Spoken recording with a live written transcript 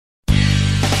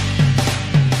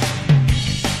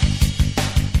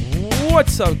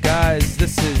What's up, guys?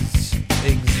 This is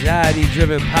Anxiety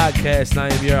Driven Podcast, and I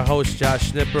am your host,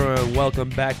 Josh Schnipper, and welcome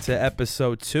back to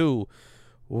episode 2.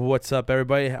 What's up,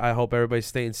 everybody? I hope everybody's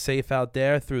staying safe out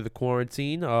there through the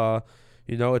quarantine.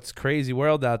 It's a crazy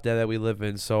world out there that we live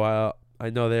in, so I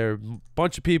know there are a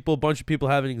bunch of people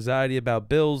having anxiety about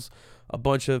bills, a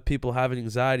bunch of people having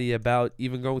anxiety about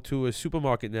even going to a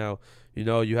supermarket now.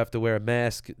 You have to wear a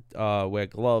mask, wear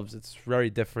gloves. It's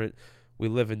very different. We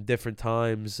live in different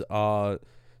times,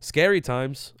 scary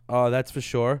times, that's for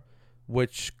sure,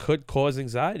 which could cause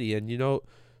anxiety. And,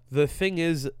 the thing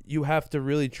is, you have to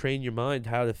really train your mind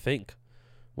how to think.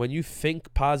 When you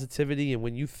think positivity and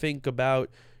when you think about,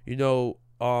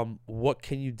 what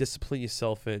can you discipline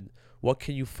yourself in? What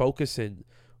can you focus in?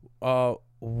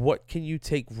 What can you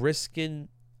take risk in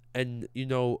and,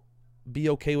 be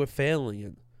okay with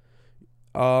failing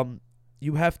in?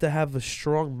 You have to have a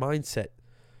strong mindset.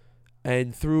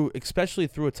 And especially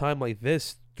through a time like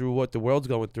this, through what the world's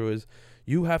going through, is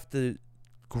you have to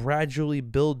gradually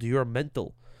build your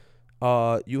mental.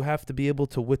 You have to be able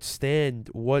to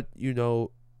withstand what,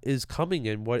 is coming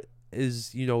and what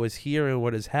is here and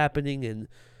what is happening. And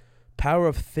power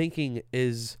of thinking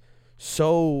is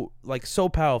so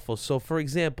powerful. So, for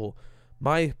example,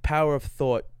 my power of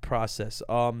thought process,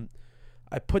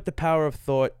 I put the power of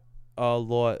thought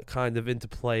law kind of into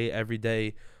play every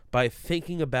day by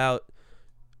thinking about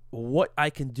what I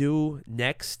can do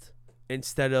next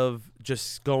instead of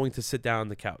just going to sit down on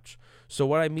the couch. So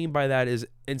what I mean by that is,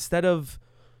 instead of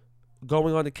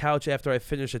going on the couch after I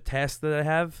finish a task that I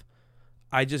have,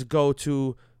 I just go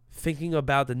to thinking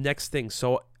about the next thing.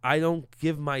 So I don't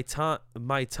give my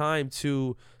time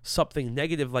to something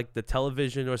negative like the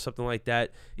television or something like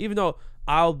that. Even though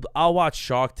I'll watch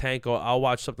Shark Tank or I'll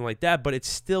watch something like that, but it's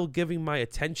still giving my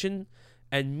attention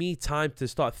and me time to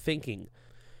start thinking.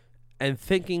 And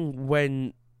thinking,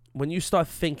 when you start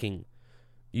thinking,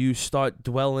 you start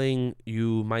dwelling.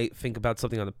 You might think about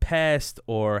something on the past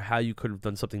or how you could have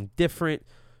done something different,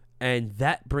 and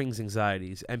that brings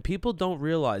anxieties. And people don't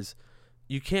realize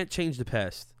you can't change the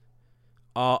past.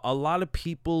 A lot of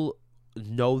people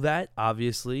know that,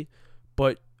 obviously,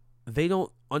 but they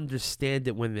don't understand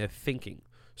it when they're thinking.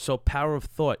 So power of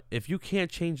thought. If you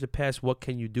can't change the past, what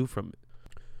can you do from it?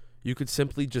 You could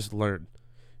simply just learn.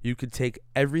 You could take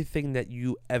everything that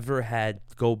you ever had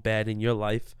go bad in your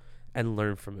life and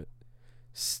learn from it.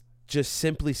 Just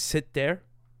simply sit there,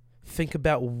 think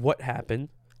about what happened,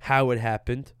 how it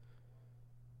happened,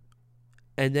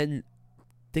 and then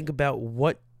think about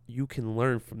what you can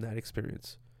learn from that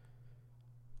experience.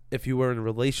 If you were in a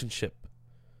relationship,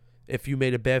 if you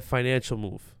made a bad financial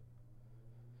move,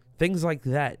 things like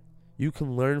that. You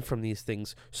can learn from these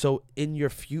things. So in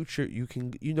your future, you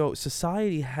can,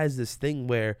 society has this thing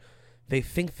where they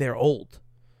think they're old.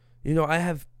 I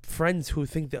have friends who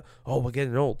think that, we're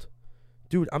getting old.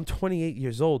 Dude, I'm 28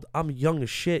 years old. I'm young as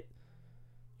shit.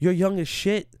 You're young as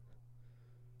shit.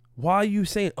 Why are you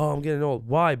saying, I'm getting old?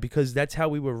 Why? Because that's how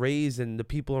we were raised and the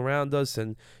people around us,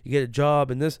 and you get a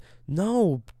job and this.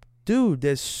 No, dude,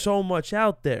 there's so much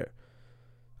out there.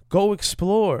 Go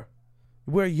explore.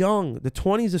 We're young. The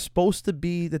 20s are supposed to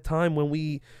be the time when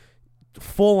we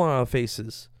fall on our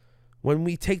faces, when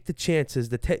we take the chances,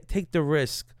 take the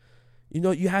risk.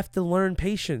 You have to learn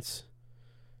patience.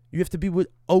 You have to be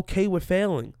okay with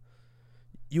failing.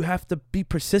 You have to be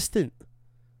persistent.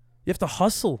 You have to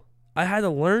hustle. I had to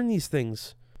learn these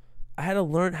things. I had to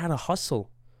learn how to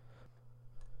hustle.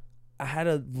 I had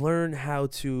to learn how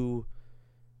to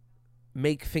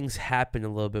make things happen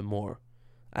a little bit more.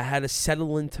 I had to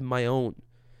settle into my own.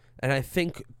 And I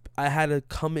think I had to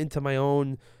come into my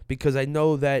own because I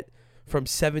know that from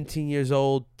 17 years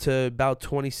old to about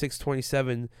 26,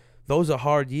 27, those are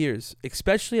hard years,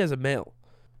 especially as a male.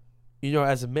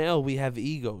 As a male, we have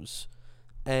egos.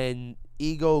 And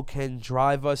ego can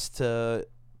drive us to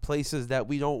places that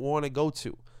we don't want to go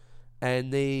to.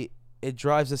 And it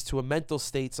drives us to a mental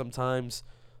state sometimes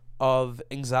of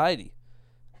anxiety.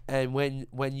 And when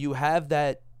you have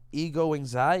that ego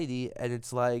anxiety, and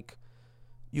it's like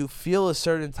you feel a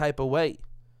certain type of way,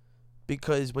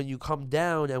 because when you come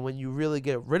down and when you really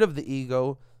get rid of the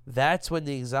ego, that's when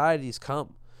the anxieties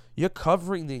come. You're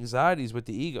covering the anxieties with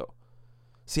the ego.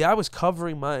 See, I was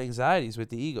covering my anxieties with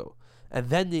the ego, and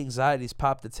then the anxieties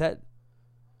popped its head,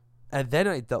 and then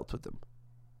I dealt with them.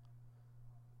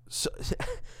 So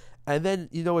and then,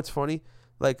 what's funny,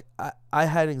 like I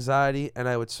had anxiety, and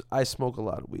I smoke a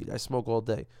lot of weed. I smoke all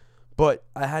day. But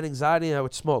I had anxiety and I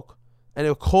would smoke. And it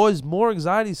would cause more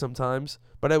anxiety sometimes,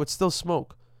 but I would still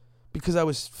smoke because I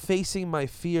was facing my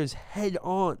fears head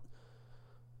on.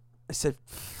 I said,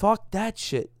 fuck that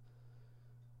shit.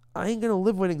 I ain't going to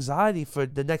live with anxiety for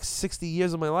the next 60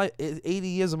 years of my life, 80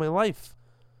 years of my life.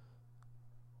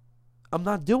 I'm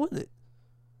not doing it.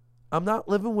 I'm not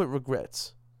living with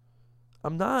regrets.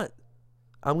 I'm not.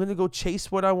 I'm going to go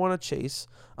chase what I want to chase.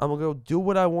 I'm going to go do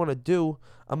what I want to do.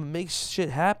 I'm going to make shit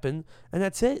happen, and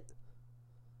that's it.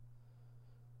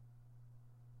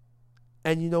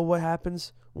 And you know what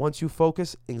happens? Once you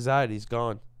focus, anxiety's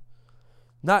gone.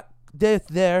 Not, they're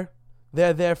there.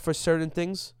 They're there for certain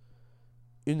things.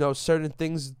 You know, certain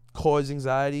things cause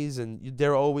anxieties, and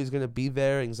they're always going to be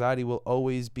there. Anxiety will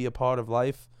always be a part of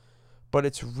life. But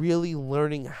it's really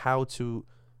learning how to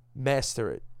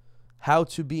master it, how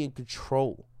to be in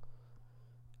control.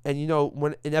 And you know,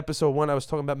 when in episode 1 I was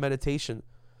talking about meditation,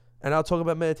 and I'll talk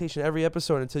about meditation every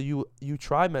episode until you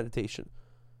try meditation.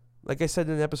 Like I said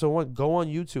in episode 1, go on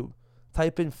YouTube,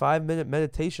 type in 5-minute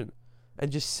meditation,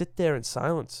 and just sit there in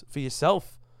silence for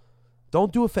yourself.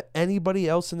 Don't do it for anybody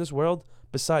else in this world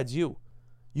besides you.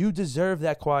 You deserve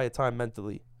that quiet time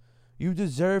mentally. You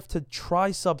deserve to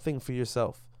try something for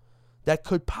yourself that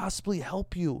could possibly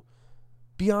help you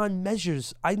beyond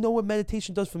measures. I know what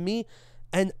meditation does for me,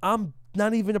 and I'm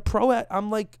not even a pro at. I'm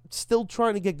like still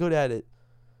trying to get good at it.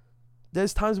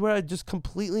 There's times where I just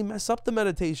completely mess up the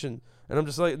meditation, and I'm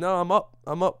just like, no, I'm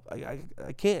up.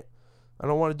 I can't. I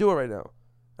don't want to do it right now,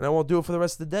 and I won't do it for the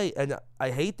rest of the day. And I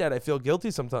hate that. I feel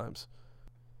guilty sometimes.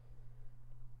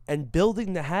 And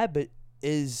building the habit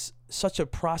is such a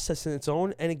process in its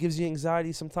own, and it gives you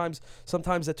anxiety sometimes.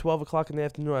 Sometimes at 12 o'clock in the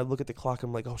afternoon, I look at the clock,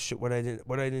 I'm like, oh shit, what I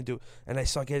didn't do, and I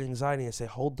start getting anxiety. And I say,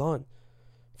 hold on.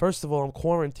 First of all, I'm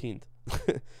quarantined.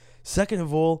 Second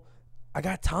of all, I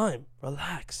got time.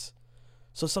 Relax.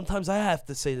 So sometimes I have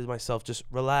to say to myself, just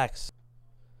relax.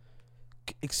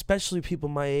 Especially people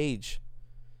my age.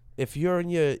 If you're in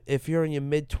your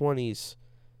mid 20s,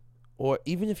 or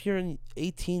even if you're in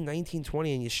 18, 19,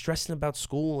 20, and you're stressing about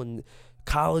school and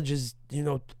college is,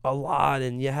 a lot,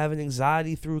 and you're having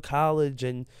anxiety through college,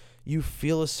 and you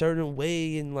feel a certain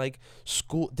way, and like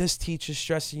school, this teacher's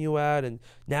stressing you out, and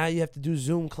now you have to do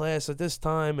Zoom class at this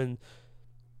time, and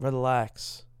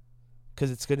relax,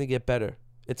 because it's going to get better.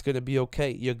 It's going to be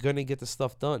okay. You're going to get the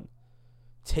stuff done.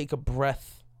 Take a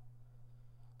breath.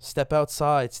 Step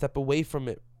outside. Step away from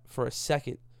it for a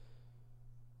second.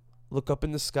 Look up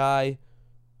in the sky.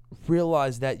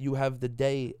 Realize that you have the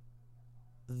day.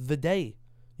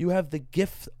 You have the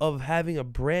gift of having a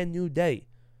brand new day.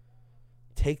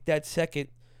 Take that second.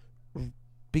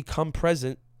 Become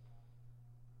present.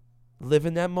 Live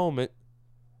in that moment.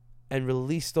 And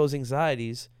release those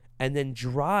anxieties. And then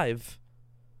drive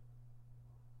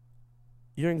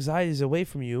your anxieties away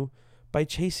from you by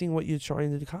chasing what you're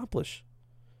trying to accomplish.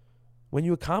 When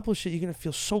you accomplish it, you're going to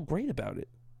feel so great about it.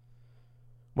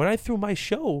 When I threw my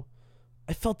show,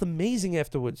 I felt amazing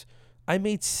afterwards. I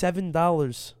made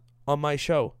 $7 on my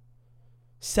show.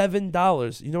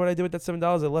 $7. You know what I did with that $7?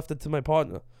 I left it to my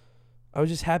partner. I was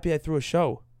just happy I threw a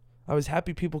show. I was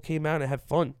happy people came out and had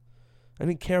fun. I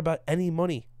didn't care about any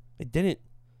money. I didn't.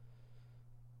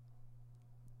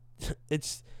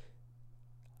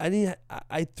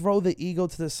 I throw the ego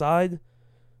to the side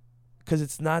because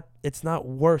it's not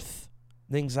worth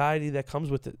the anxiety that comes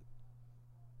with it.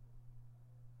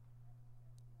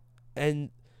 And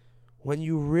when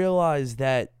you realize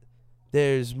that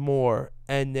there's more,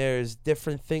 and there's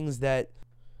different things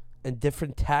and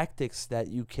different tactics that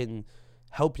you can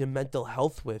help your mental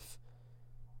health with,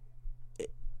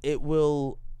 it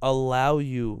will allow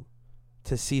you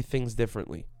to see things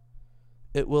differently.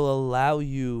 It will allow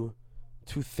you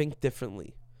to think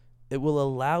differently. It will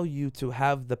allow you to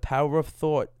have the power of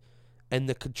thought and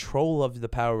the control of the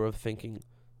power of thinking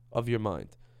of your mind.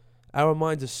 Our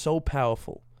minds are so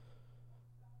powerful.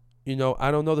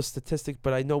 I don't know the statistic,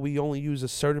 but I know we only use a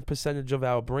certain percentage of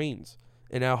our brains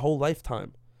in our whole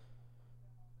lifetime.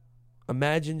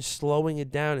 Imagine slowing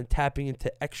it down and tapping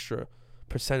into extra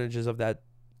percentages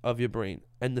of your brain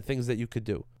and the things that you could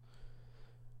do.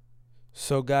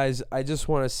 So guys, I just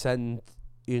want to send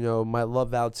my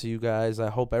love out to you guys. I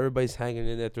hope everybody's hanging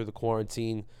in there through the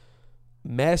quarantine.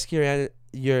 Mask your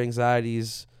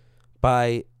anxieties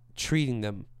by treating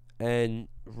them and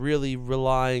really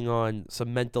relying on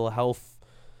some mental health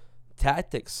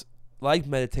tactics like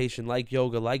meditation, like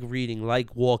yoga, like reading,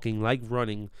 like walking, like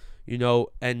running,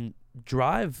 and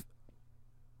drive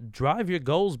your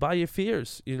goals by your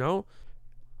fears,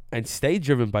 and stay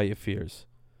driven by your fears.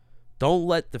 Don't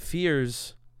let the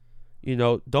fears,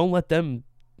 don't let them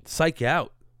psych you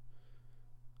out.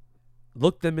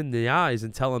 Look them in the eyes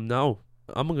and tell them, no,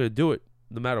 I'm going to do it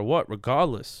no matter what,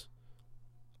 regardless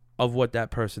of what that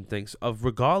person thinks,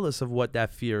 regardless of what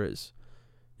that fear is.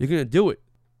 You're going to do it.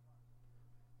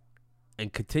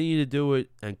 and continue to do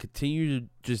it and continue to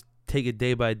just take it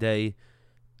day by day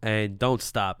and don't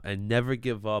stop and never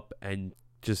give up and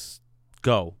just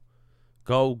go.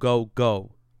 Go, go,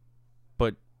 go.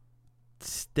 But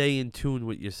stay in tune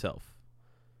with yourself.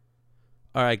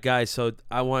 All right, guys. So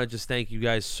I want to just thank you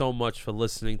guys so much for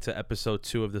listening to episode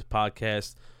 2 of this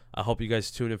podcast. I hope you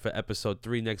guys tune in for episode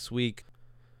 3 next week.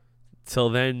 Till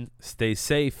then, stay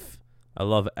safe. I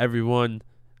love everyone.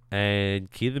 And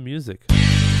keep the music.